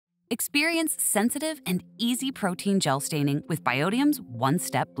Experience sensitive and easy protein gel staining with Biodium's One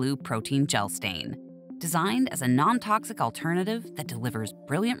Step Blue Protein Gel Stain. Designed as a non-toxic alternative that delivers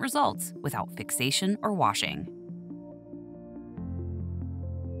brilliant results without fixation or washing.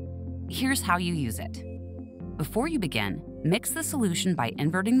 Here's how you use it. Before you begin, mix the solution by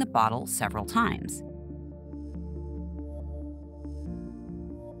inverting the bottle several times.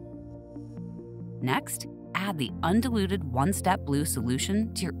 Next, add the undiluted One Step Blue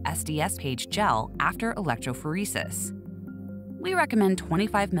solution to your SDS page gel after electrophoresis. We recommend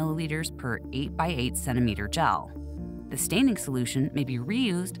 25 milliliters per 8 by 8 centimeter gel. The staining solution may be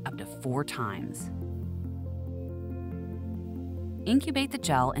reused up to 4 times. Incubate the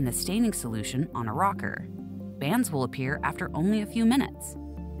gel in the staining solution on a rocker. Bands will appear after only a few minutes.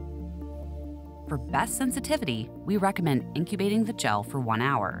 For best sensitivity, we recommend incubating the gel for 1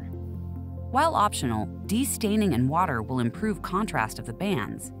 hour. While optional, destaining in water will improve contrast of the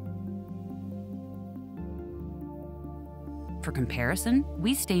bands. For comparison,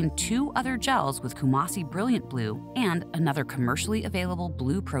 we stained 2 other gels with Kumasi Brilliant Blue and another commercially available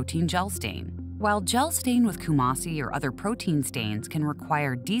blue protein gel stain. While gel stain with Kumasi or other protein stains can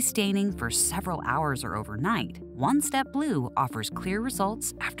require destaining for several hours or overnight, One Step Blue offers clear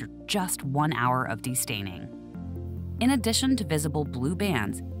results after just 1 hour of destaining. In addition to visible blue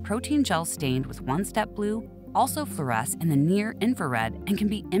bands, protein gel stained with One Step Blue also fluoresce in the near infrared and can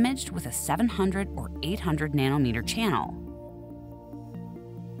be imaged with a 700 or 800 nanometer channel.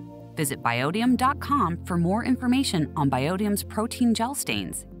 Visit Biodium.com for more information on Biodium's protein gel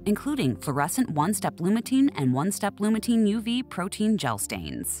stains, including fluorescent One Step Lumitine and One Step Lumitine UV protein gel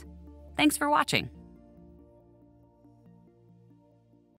stains. Thanks for watching.